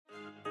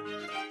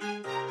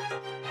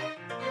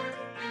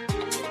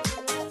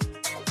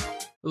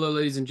Hello,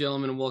 ladies and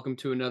gentlemen, and welcome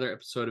to another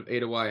episode of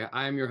Ada Y.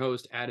 I am your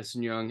host,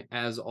 Addison Young,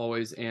 as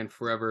always and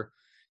forever.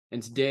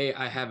 And today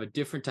I have a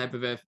different type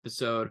of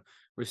episode.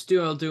 We're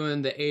still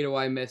doing the Ada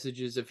Y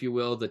messages, if you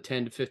will, the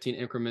 10 to 15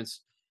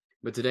 increments.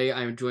 But today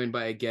I am joined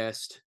by a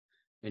guest,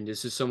 and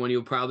this is someone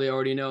you'll probably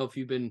already know if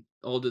you've been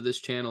old to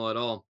this channel at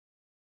all.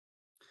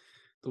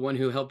 The one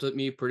who helped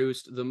me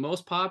produce the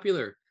most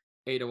popular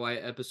Ada Y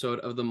episode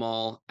of them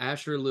all,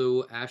 Asher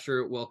Liu.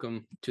 Asher,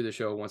 welcome to the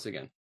show once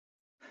again.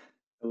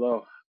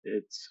 Hello,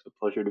 it's a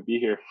pleasure to be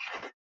here.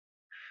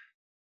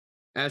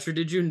 Asher,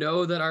 did you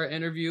know that our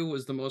interview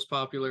was the most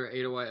popular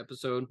Ada Y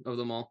episode of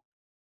them all?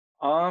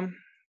 Um,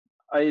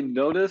 I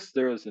noticed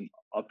there was an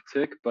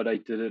uptick, but I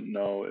didn't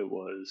know it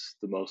was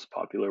the most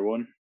popular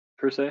one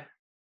per se.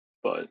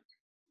 But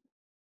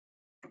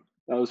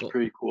that was Well,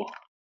 pretty cool.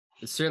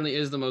 it certainly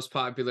is the most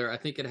popular. I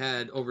think it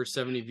had over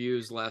 70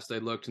 views last I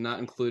looked, not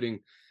including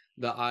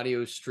the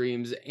audio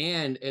streams,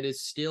 and it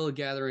is still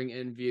gathering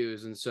in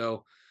views. And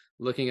so,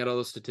 looking at all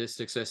the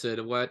statistics, I said,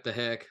 what the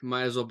heck?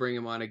 Might as well bring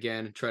him on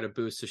again, try to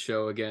boost the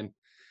show again.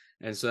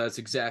 And so that's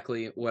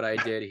exactly what I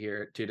did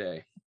here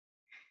today.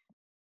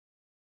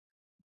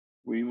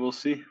 We will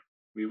see.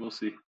 We will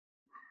see.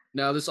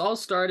 Now, this all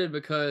started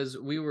because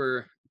we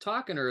were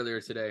talking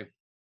earlier today,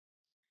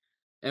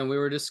 and we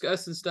were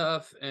discussing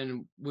stuff,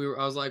 and I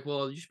was like,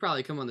 well, you should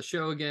probably come on the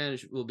show again.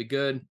 We'll be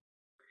good.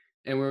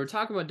 And we were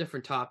talking about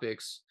different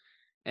topics,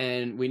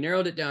 and we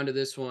narrowed it down to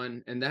this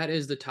one, and that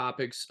is the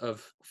topics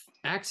of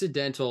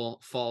accidental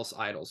false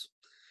idols.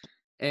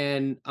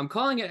 And I'm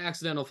calling it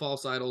accidental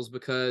false idols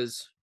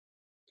because,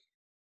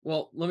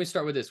 well, let me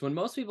start with this. When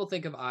most people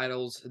think of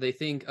idols, they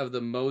think of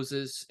the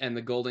Moses and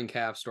the golden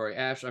calf story.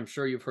 Ash, I'm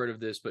sure you've heard of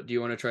this, but do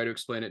you want to try to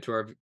explain it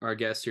to our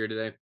guests here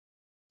today?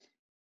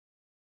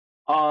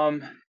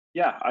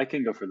 Yeah, I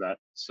can go for that.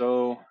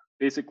 So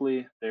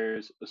basically,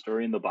 there's a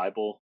story in the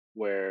Bible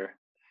where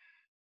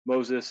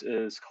Moses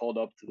is called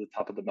up to the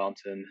top of the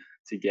mountain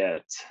to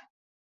get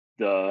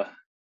the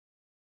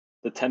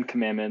Ten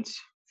Commandments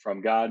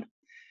from God,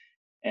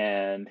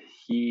 and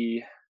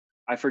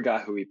I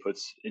forgot who he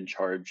puts in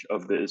charge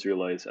of the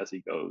Israelites as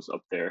he goes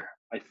up there.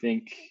 I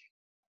think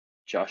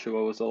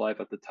Joshua was alive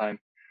at the time,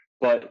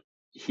 but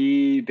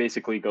he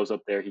basically goes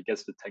up there. He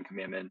gets the Ten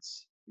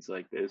Commandments. He's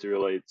like, the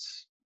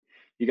Israelites,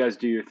 you guys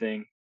do your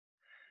thing.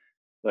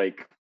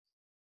 Like,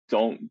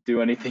 don't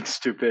do anything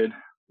stupid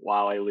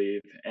while I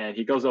leave. And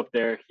he goes up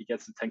there, he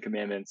gets the Ten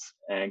Commandments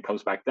and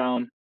comes back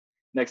down.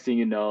 Next thing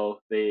you know,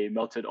 they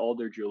melted all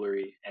their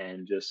jewelry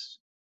and just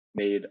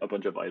made a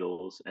bunch of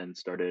idols and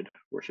started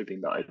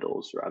worshiping the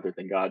idols rather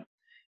than God.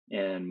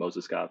 And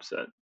Moses got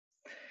upset.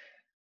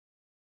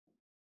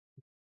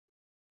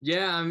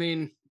 Yeah, I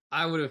mean,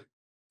 I would have.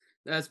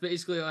 That's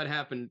basically what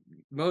happened.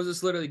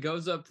 Moses literally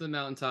goes up to the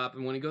mountaintop,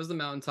 and when he goes to the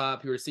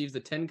mountaintop, he receives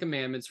the 10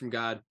 Commandments from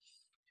God.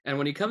 And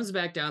when he comes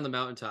back down the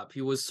mountaintop,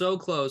 he was so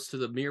close to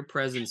the mere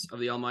presence of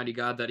the Almighty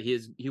God that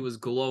he was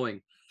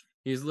glowing.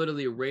 He's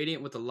literally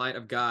radiant with the light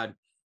of God.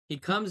 He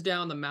comes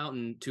down the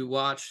mountain to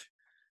watch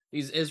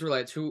these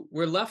Israelites who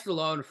were left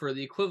alone for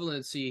the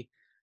equivalency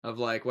of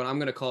like what I'm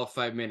going to call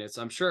 5 minutes.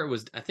 I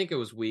think it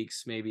was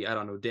weeks, maybe, I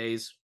don't know,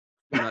 days.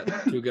 I'm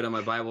not too good on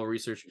my Bible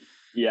research.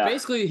 Yeah.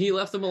 Basically, he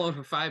left them alone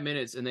for 5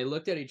 minutes, and they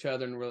looked at each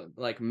other and were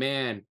like,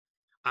 man,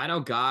 I know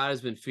God has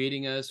been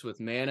feeding us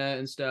with manna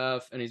and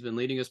stuff, and he's been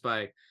leading us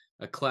by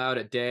a cloud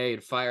at day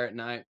and fire at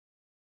night.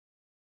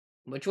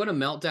 But you want to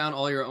melt down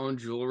all your own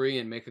jewelry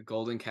and make a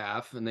golden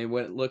calf? And they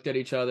looked at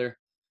each other,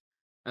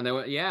 and they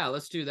went, yeah,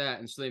 let's do that.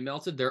 And so they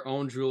melted their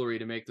own jewelry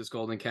to make this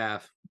golden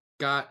calf.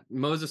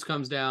 Moses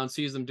comes down,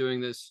 sees them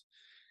doing this,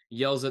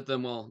 yells at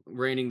them while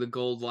raining the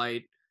gold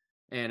light,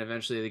 and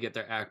eventually they get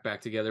their act back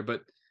together.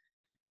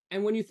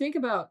 And when you think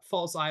about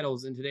false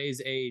idols in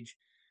today's age,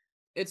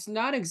 it's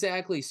not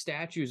exactly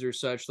statues or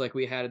such like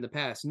we had in the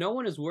past. No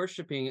one is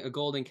worshiping a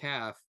golden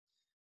calf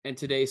in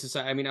today's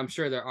society. I mean, I'm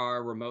sure there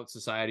are remote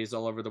societies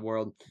all over the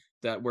world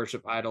that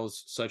worship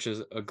idols such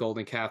as a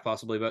golden calf,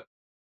 possibly, but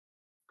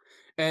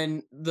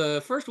and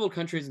the first world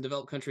countries and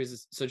developed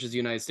countries such as the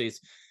United States,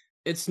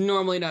 it's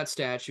normally not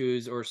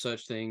statues or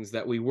such things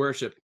that we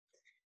worship.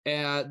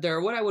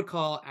 They're what I would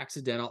call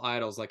accidental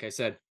idols, like I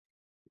said.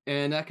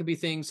 And that could be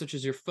things such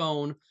as your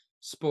phone,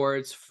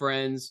 sports,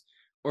 friends,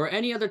 or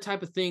any other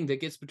type of thing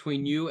that gets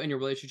between you and your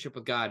relationship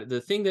with God.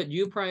 The thing that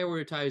you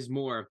prioritize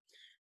more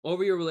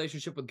over your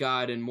relationship with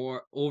God and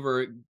more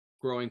over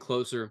growing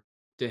closer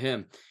to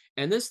Him.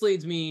 And this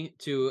leads me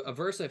to a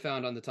verse I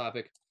found on the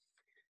topic.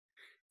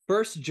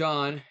 1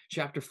 John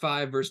chapter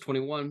 5, verse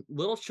 21,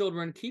 little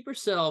children, keep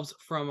yourselves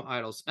from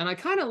idols. And I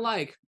kind of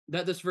like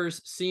that this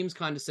verse seems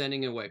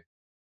condescending in a way.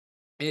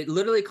 It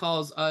literally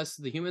calls us,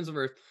 the humans of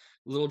earth,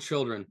 little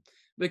children.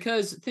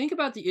 Because think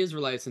about the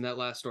Israelites in that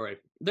last story.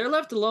 They're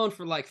left alone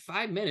for like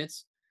 5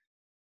 minutes,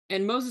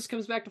 and Moses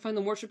comes back to find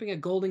them worshiping a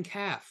golden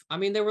calf. I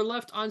mean, they were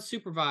left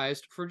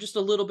unsupervised for just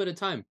a little bit of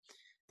time.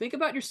 Think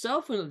about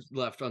yourself when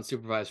left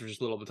unsupervised for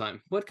just a little bit of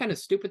time. What kind of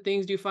stupid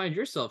things do you find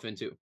yourself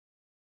into?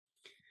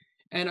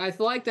 And I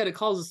like that it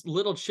calls us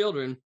little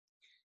children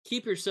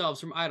Keep yourselves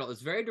from idol.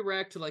 It's very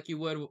direct, like you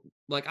would,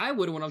 like I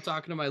would when I'm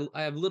talking to my.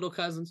 I have little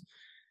cousins.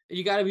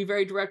 You got to be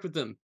very direct with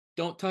them.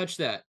 Don't touch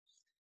that.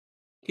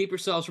 Keep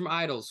yourselves from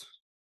idols.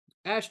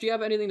 Ash, do you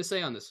have anything to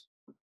say on this?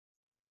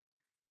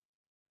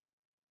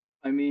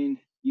 I mean,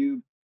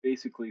 you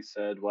basically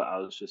said what I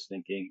was just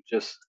thinking.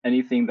 Just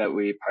anything that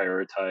we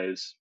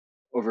prioritize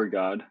over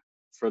God,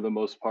 for the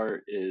most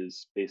part,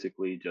 is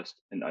basically just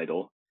an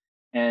idol,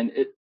 and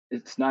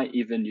it's not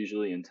even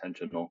usually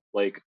intentional.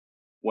 Like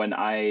when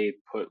I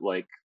put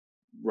like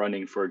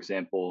running, for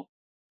example,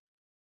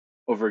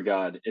 over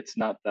God, it's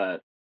not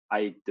that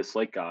I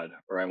dislike God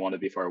or I want to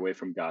be far away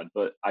from God,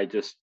 but I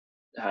just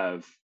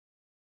have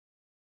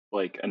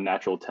like a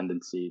natural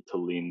tendency to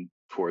lean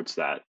towards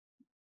that.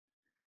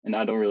 And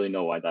I don't really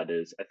know why that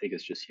is. I think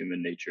it's just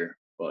human nature,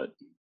 but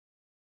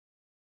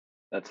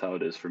that's how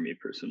it is for me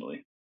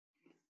personally.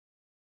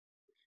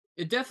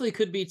 It definitely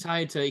could be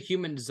tied to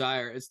human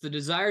desire. It's the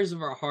desires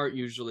of our heart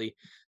usually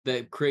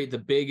that create the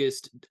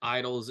biggest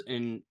idols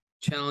and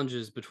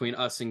challenges between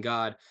us and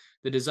God.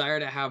 The desire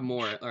to have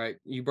more. All right,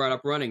 you brought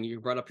up running, you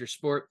brought up your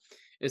sport.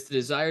 It's the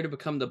desire to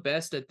become the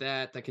best at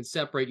that can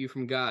separate you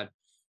from God.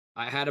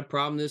 I had a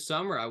problem this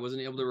summer. I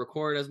wasn't able to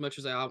record as much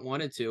as I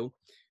wanted to,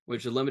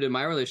 which limited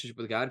my relationship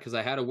with God because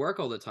I had to work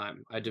all the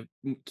time.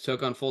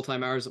 Took on full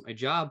time hours at my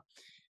job,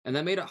 and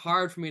that made it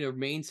hard for me to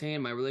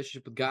maintain my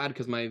relationship with God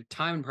because my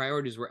time and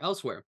priorities were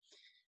elsewhere.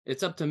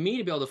 It's up to me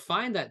to be able to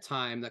find that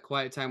time, that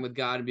quiet time with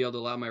God, and be able to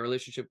allow my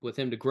relationship with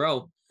Him to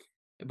grow.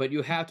 But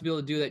you have to be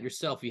able to do that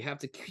yourself. You have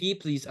to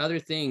keep these other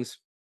things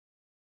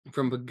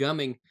from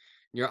becoming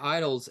your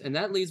idols. And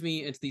that leads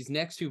me into these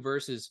next two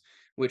verses,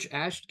 which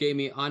Ash gave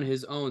me on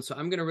his own. So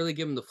I'm going to really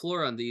give him the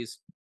floor on these,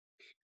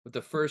 with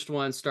the first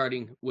one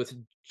starting with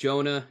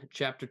Jonah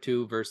chapter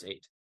 2, verse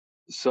 8.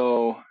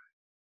 So,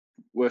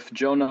 with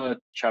Jonah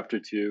chapter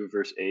 2,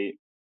 verse 8,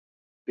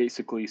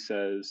 basically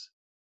says,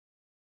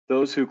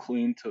 those who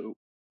cling to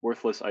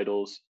worthless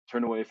idols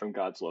turn away from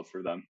God's love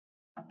for them.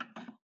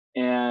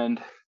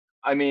 And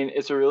I mean,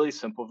 it's a really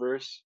simple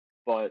verse,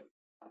 but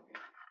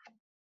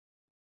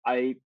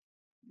I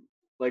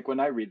like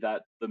when I read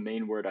that, the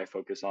main word I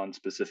focus on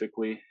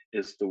specifically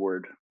is the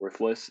word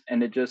worthless.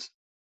 And it just,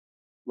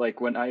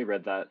 like, when I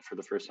read that for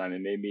the first time,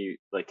 it made me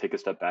like take a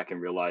step back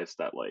and realize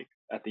that, like,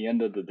 at the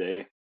end of the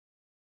day,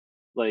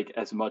 like,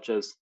 as much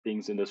as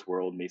things in this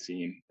world may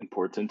seem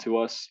important to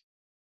us,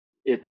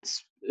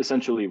 it's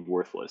essentially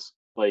worthless.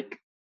 Like,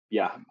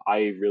 yeah,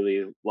 I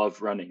really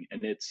love running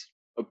and it's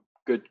a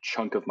good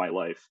chunk of my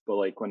life. But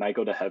like when I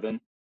go to heaven,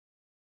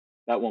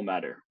 that won't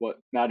matter. What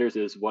matters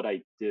is what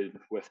I did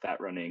with that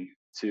running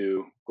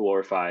to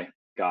glorify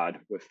God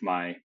with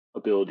my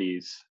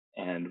abilities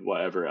and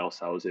whatever else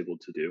I was able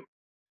to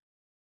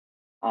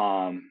do.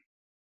 Um,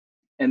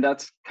 and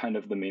that's kind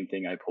of the main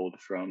thing I pulled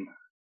from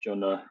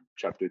Jonah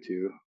chapter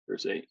 2,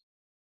 verse 8.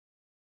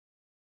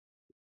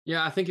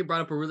 Yeah, I think you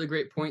brought up a really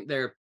great point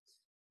there.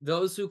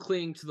 Those who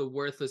cling to the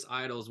worthless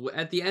idols,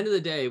 at the end of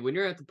the day, when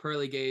you're at the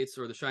pearly gates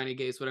or the shiny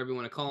gates, whatever you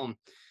want to call them,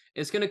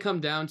 it's going to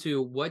come down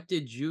to what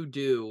did you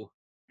do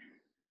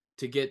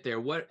to get there?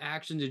 What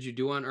action did you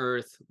do on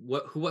earth?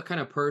 What kind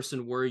of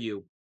person were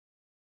you?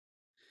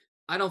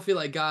 I don't feel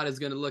like God is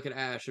going to look at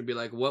Ash and be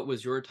like, "What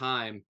was your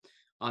time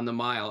on the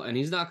mile?" And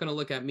he's not going to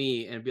look at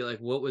me and be like,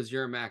 "What was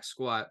your max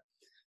squat?"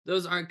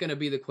 Those aren't going to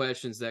be the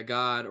questions that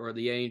God or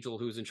the angel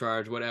who's in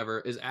charge, whatever,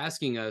 is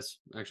asking us.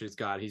 Actually, it's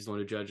God. He's the one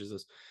who judges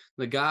us.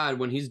 The God,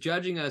 when he's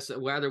judging us,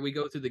 whether we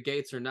go through the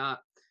gates or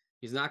not,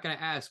 he's not going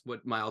to ask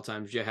what mile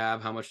times you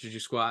have, how much did you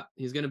squat.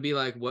 He's going to be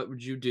like, "What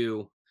would you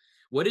do?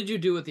 What did you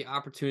do with the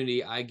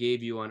opportunity I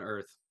gave you on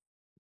earth?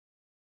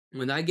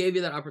 When I gave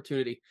you that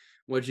opportunity,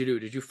 what'd you do?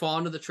 Did you fall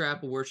into the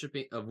trap of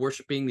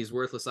worshiping these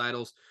worthless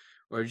idols,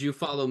 or did you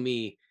follow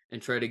me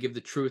and try to give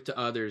the truth to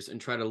others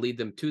and try to lead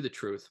them to the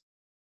truth?"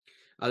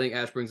 I think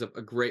Ash brings up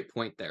a great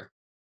point there.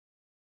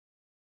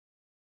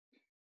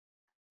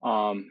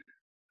 Um,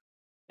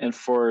 and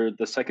for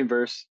the second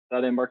verse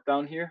that I marked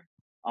down here,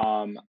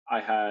 I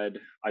had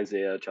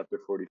Isaiah chapter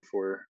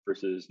 44,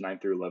 verses 9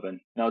 through 11.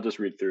 And I'll just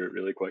read through it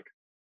really quick.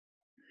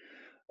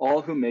 All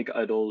who make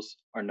idols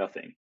are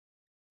nothing,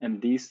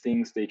 and these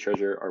things they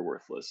treasure are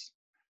worthless.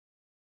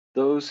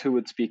 Those who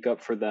would speak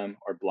up for them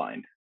are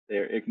blind. They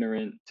are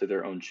ignorant to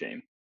their own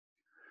shame.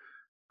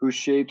 Who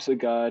shapes a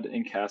god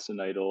and casts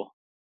an idol,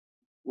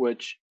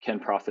 which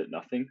can profit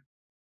nothing?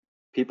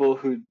 People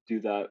who do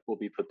that will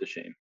be put to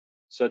shame.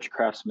 Such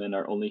craftsmen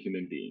are only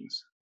human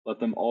beings. Let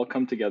them all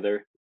come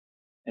together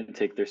and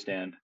take their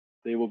stand.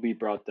 They will be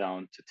brought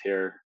down to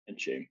terror and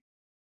shame.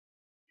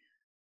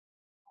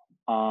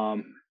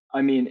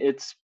 I mean,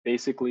 it's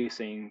basically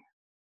saying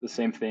the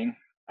same thing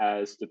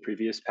as the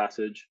previous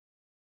passage.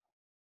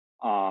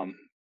 Um,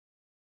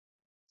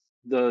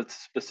 the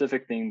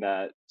specific thing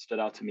that stood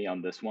out to me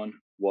on this one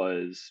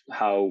was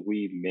how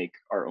we make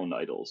our own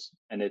idols.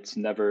 And it's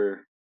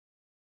never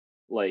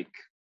like,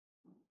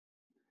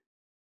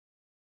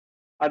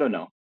 I don't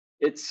know,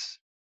 it's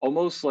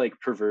almost like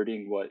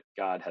perverting what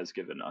God has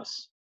given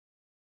us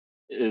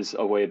is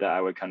a way that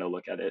I would kind of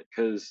look at it,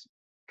 because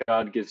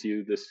God gives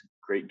you this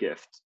great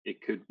gift.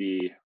 It could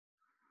be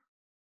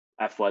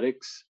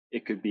athletics,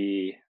 it could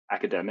be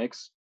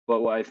academics.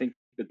 But what I think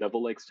the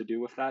devil likes to do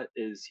with that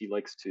is he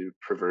likes to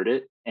pervert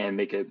it and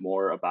make it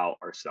more about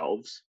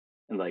ourselves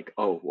and like,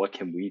 oh, what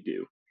can we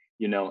do?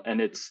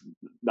 And it's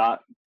not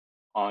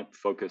on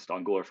focused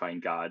on glorifying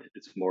God.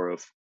 It's more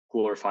of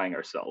glorifying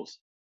ourselves.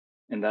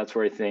 And that's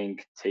where I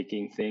think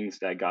taking things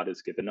that God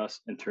has given us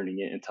and turning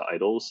it into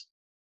idols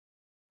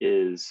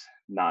is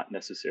not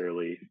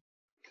necessarily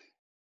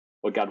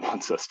what God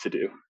wants us to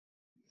do.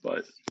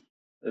 But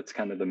that's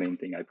kind of the main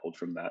thing I pulled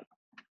from that.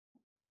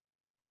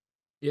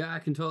 Yeah, I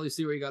can totally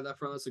see where you got that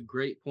from. That's a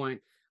great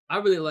point. I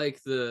really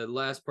like the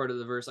last part of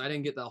the verse. I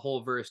didn't get that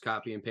whole verse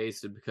copy and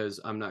pasted because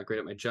I'm not great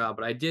at my job,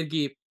 but I did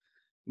keep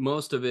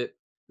most of it.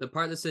 The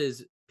part that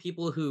says,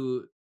 people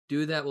who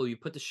do that will be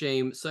put to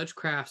shame. Such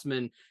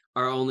craftsmen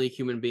are only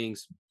human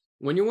beings.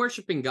 When you're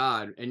worshiping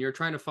God and you're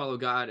trying to follow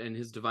God and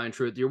his divine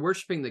truth, you're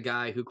worshiping the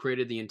guy who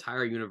created the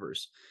entire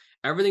universe.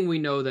 Everything we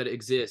know that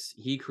exists,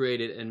 he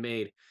created and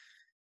made.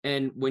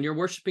 And when you're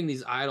worshiping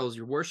these idols,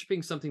 you're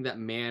worshiping something that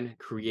man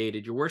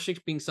created. You're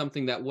worshiping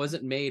something that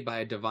wasn't made by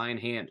a divine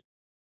hand.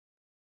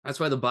 That's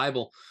why the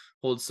Bible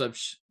holds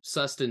such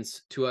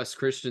sustenance to us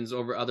Christians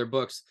over other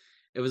books.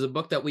 It was a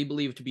book that we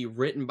believe to be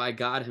written by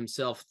God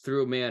himself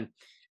through man.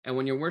 And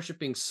when you're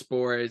worshiping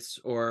sports,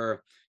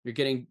 or you're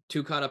getting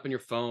too caught up in your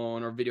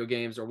phone or video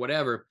games or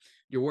whatever,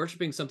 you're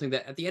worshiping something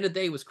that at the end of the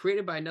day was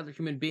created by another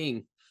human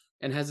being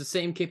and has the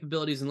same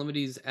capabilities and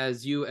limitations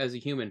as you as a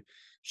human.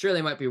 Sure,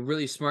 they might be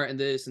really smart in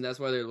this and that's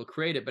why they're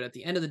created, but at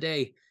the end of the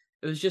day,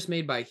 it was just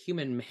made by a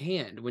human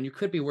hand when you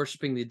could be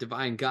worshiping the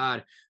divine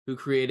God who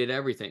created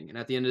everything. And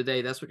at the end of the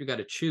day, that's what you got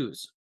to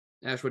choose.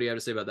 Ash, what do you have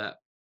to say about that?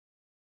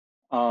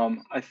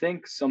 I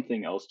think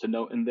something else to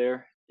note in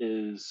there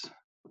is,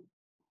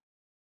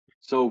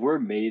 so we're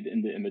made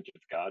in the image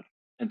of God.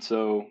 And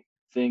so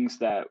things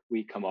that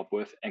we come up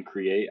with and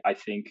create, I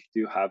think,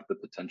 do have the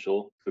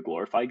potential to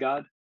glorify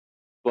God,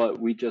 but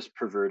we just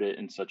pervert it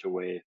in such a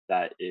way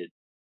that it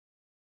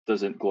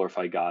doesn't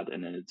glorify God,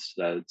 and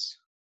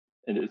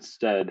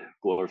instead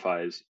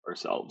glorifies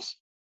ourselves.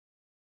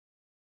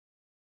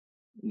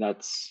 And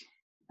that's,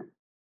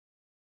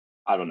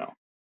 I don't know.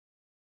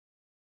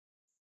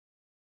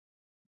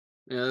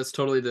 Yeah, that's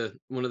totally the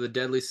one of the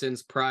deadly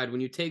sins, pride.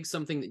 When you take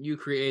something that you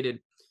created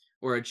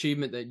or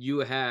achievement that you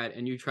had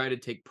and you try to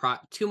take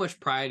too much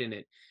pride in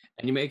it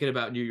and you make it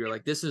about you, you're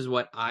like, this is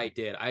what I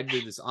did. I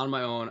did this on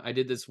my own. I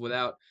did this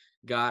without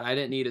God. I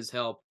didn't need his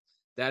help.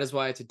 That is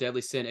why it's a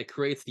deadly sin. It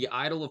creates the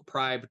idol of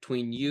pride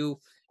between you.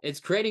 It's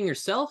creating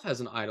yourself as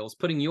an idol. It's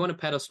putting you on a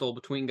pedestal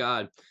between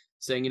God,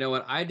 saying, you know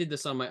what, I did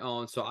this on my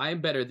own, so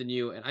I'm better than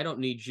you and I don't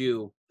need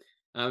you.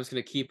 I'm just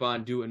going to keep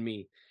on doing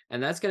me.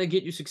 And that's going to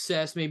get you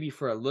success maybe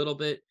for a little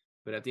bit,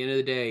 but at the end of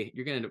the day,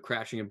 you're going to end up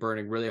crashing and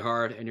burning really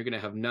hard and you're going to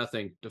have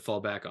nothing to fall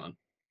back on.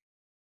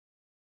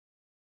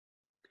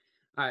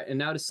 All right, and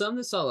now to sum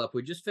this all up,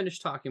 we just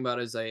finished talking about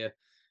Isaiah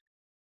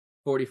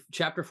 40,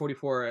 chapter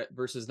 44,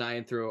 verses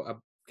 9 through, I'm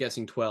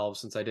guessing 12,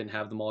 since I didn't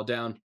have them all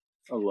down.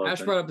 Ash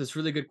 11. brought up this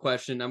really good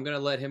question. I'm going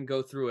to let him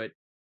go through it.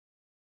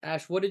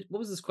 Ash, what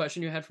was this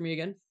question you had for me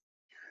again?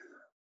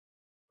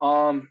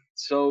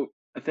 So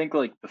I think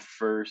like the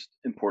first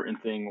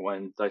important thing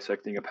when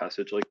dissecting a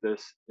passage like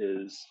this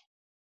is,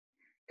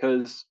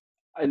 because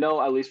I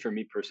know, at least for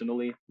me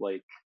personally,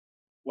 like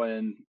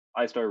when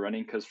I started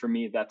running, because for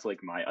me that's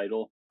like my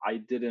idol. I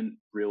didn't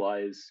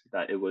realize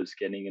that it was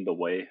getting in the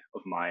way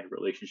of my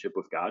relationship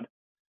with God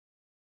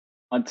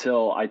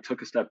until I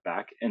took a step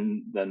back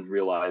and then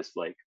realized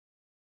like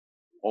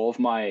all of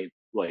my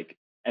like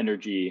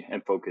energy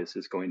and focus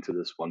is going to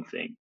this one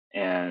thing.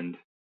 And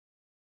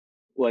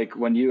like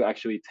when you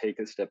actually take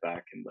a step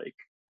back and like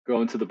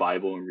go into the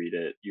Bible and read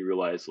it, you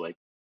realize like,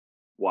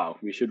 wow,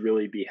 we should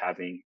really be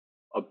having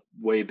a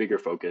way bigger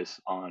focus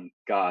on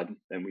God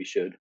than we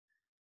should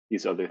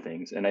these other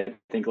things. And I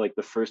think like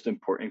the first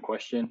important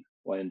question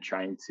when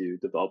trying to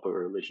develop a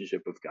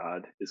relationship with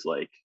God is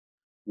like,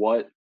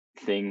 what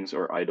things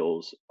or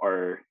idols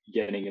are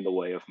getting in the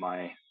way of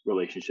my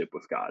relationship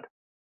with God?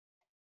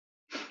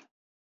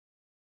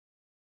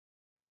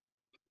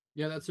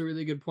 Yeah, that's a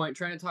really good point.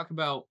 Trying to talk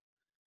about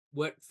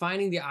what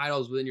finding the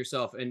idols within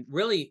yourself and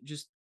really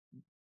just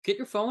get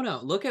your phone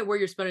out. Look at where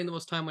you're spending the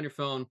most time on your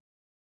phone.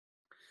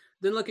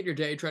 Then look at your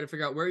day. Try to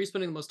figure out where are you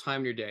spending the most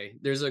time in your day.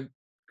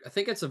 I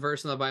think it's a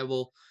verse in the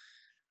Bible,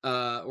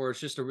 or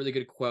it's just a really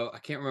good quote. I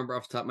can't remember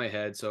off the top of my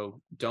head,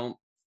 so don't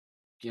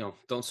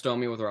stone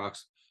me with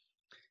rocks.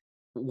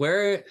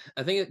 Where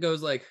I think it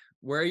goes like,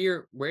 where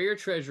your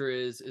treasure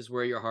is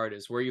where your heart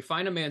is. Where you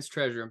find a man's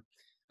treasure,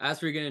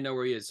 that's where you're gonna know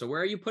where he is. So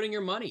where are you putting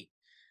your money?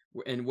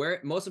 And where,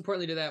 most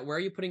importantly to that, where are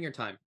you putting your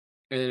time?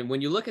 And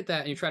when you look at that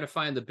and you try to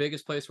find the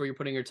biggest place where you're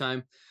putting your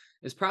time,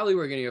 is probably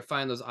where you're going to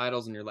find those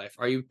idols in your life.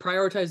 Are you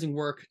prioritizing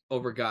work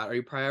over God? Are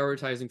you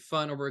prioritizing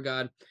fun over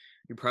God? Are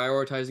you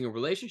prioritizing a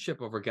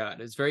relationship over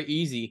God? It's very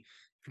easy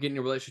if you're getting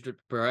a relationship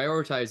to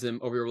prioritize them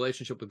over your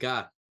relationship with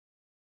God.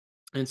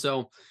 And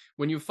so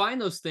when you find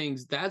those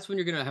things, that's when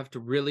you're going to have to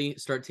really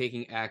start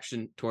taking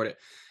action toward it.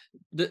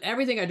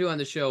 everything I do on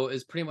the show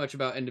is pretty much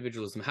about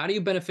individualism. How do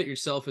you benefit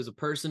yourself as a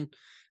person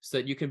so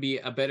that you can be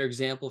a better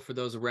example for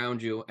those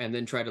around you and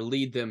then try to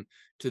lead them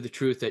to the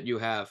truth that you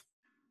have?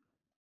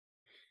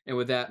 And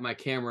with that, my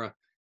camera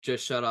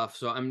just shut off.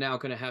 So I'm now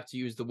going to have to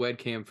use the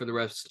webcam for the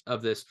rest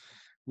of this.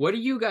 What are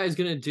you guys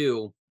going to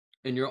do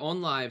in your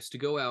own lives to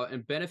go out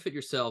and benefit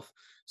yourself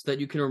so that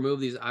you can remove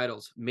these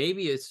idols?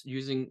 Maybe it's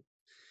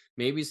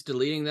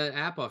deleting that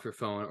app off your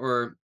phone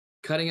or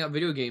cutting out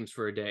video games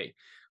for a day.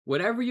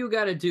 Whatever you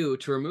got to do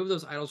to remove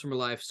those idols from your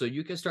life so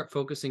you can start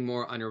focusing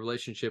more on your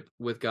relationship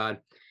with God.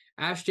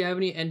 Ash, do you have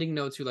any ending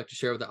notes you'd like to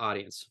share with the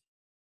audience?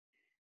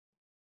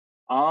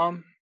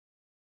 Um,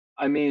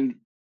 I mean,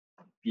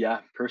 yeah,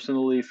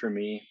 personally for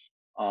me,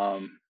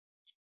 um,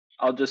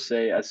 I'll just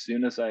say as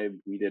soon as I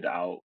weeded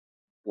out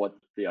what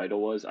the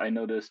idol was, I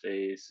noticed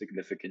a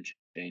significant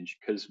change.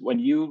 Because when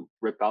you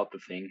rip out the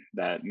thing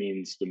that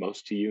means the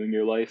most to you in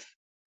your life,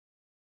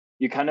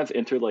 you kind of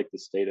enter like the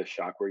state of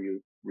shock where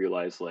you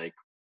realize, like,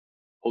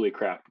 holy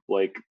crap,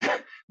 like,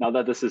 now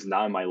that this is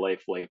not in my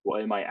life, like,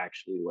 what am I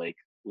actually like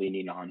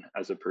leaning on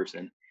as a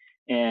person?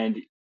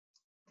 And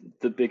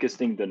the biggest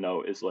thing to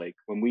know is like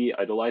when we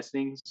idolize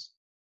things,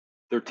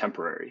 they're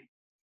temporary.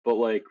 But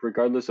like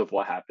regardless of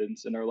what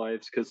happens in our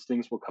lives, because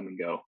things will come and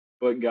go,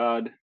 but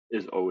God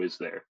is always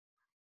there.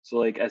 So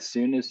like as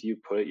soon as you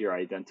put your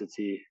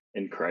identity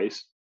in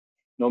Christ,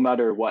 no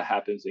matter what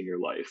happens in your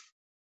life,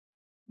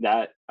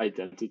 that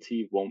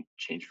identity won't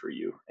change for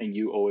you. And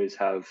you always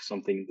have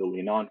something to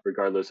lean on,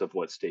 regardless of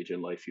what stage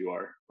in life you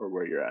are or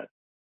where you're at.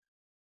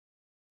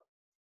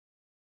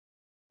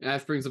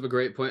 Ash brings up a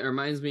great point. It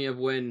reminds me of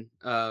when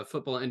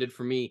football ended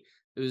for me.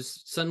 It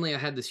was suddenly I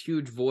had this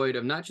huge void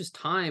of not just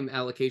time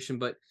allocation,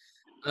 but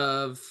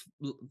of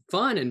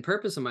fun and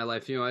purpose in my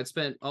life. I'd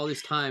spent all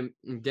this time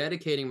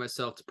dedicating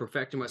myself to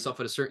perfecting myself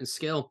at a certain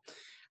skill.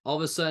 All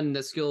of a sudden,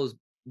 that skill is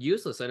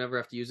useless. I never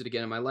have to use it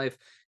again in my life.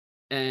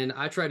 And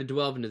I tried to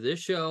delve into this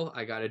show.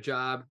 I got a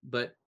job,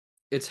 but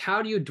it's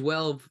how do you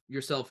delve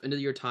yourself into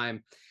your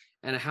time,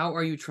 and how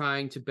are you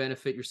trying to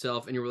benefit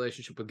yourself in your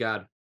relationship with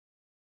God?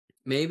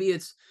 Maybe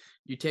it's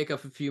you take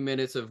up a few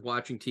minutes of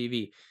watching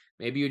TV.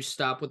 Maybe you just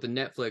stop with the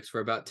Netflix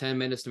for about 10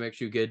 minutes to make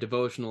sure you get a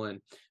devotional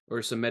in,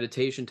 or some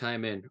meditation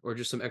time in, or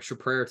just some extra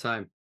prayer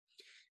time.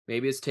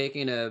 Maybe it's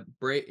taking a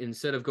break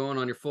instead of going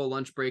on your full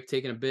lunch break,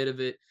 taking a bit of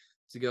it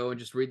to go and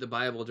just read the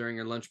Bible during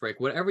your lunch break.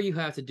 Whatever you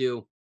have to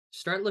do,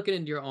 start looking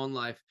into your own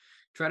life,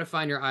 try to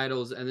find your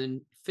idols, and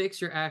then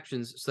fix your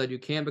actions so that you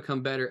can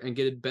become better and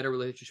get a better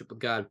relationship with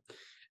God.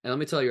 And let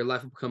me tell you, your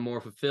life will become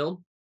more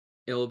fulfilled,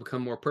 it will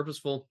become more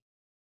purposeful,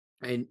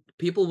 and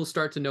people will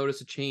start to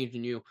notice a change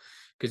in you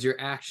because your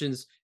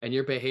actions and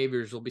your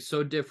behaviors will be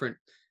so different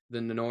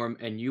than the norm,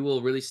 and you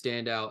will really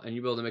stand out and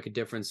you'll be able to make a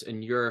difference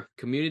in your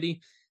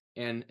community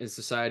and in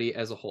society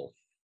as a whole.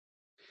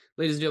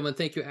 Ladies and gentlemen,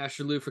 thank you,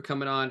 Asher Lou, for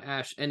coming on.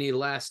 Ash, any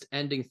last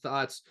ending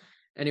thoughts,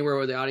 anywhere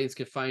where the audience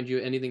can find you,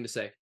 anything to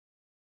say?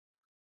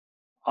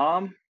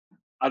 Um,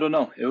 I don't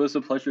know. It was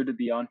a pleasure to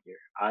be on here.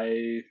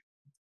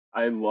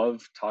 I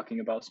love talking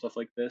about stuff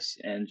like this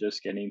and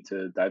just getting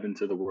to dive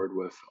into the word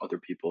with other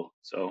people.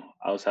 So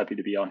I was happy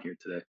to be on here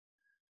today.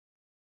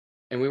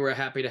 And we were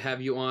happy to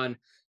have you on.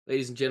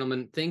 Ladies and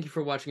gentlemen, thank you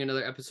for watching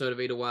another episode of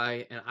A to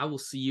Y, and I will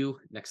see you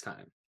next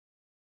time.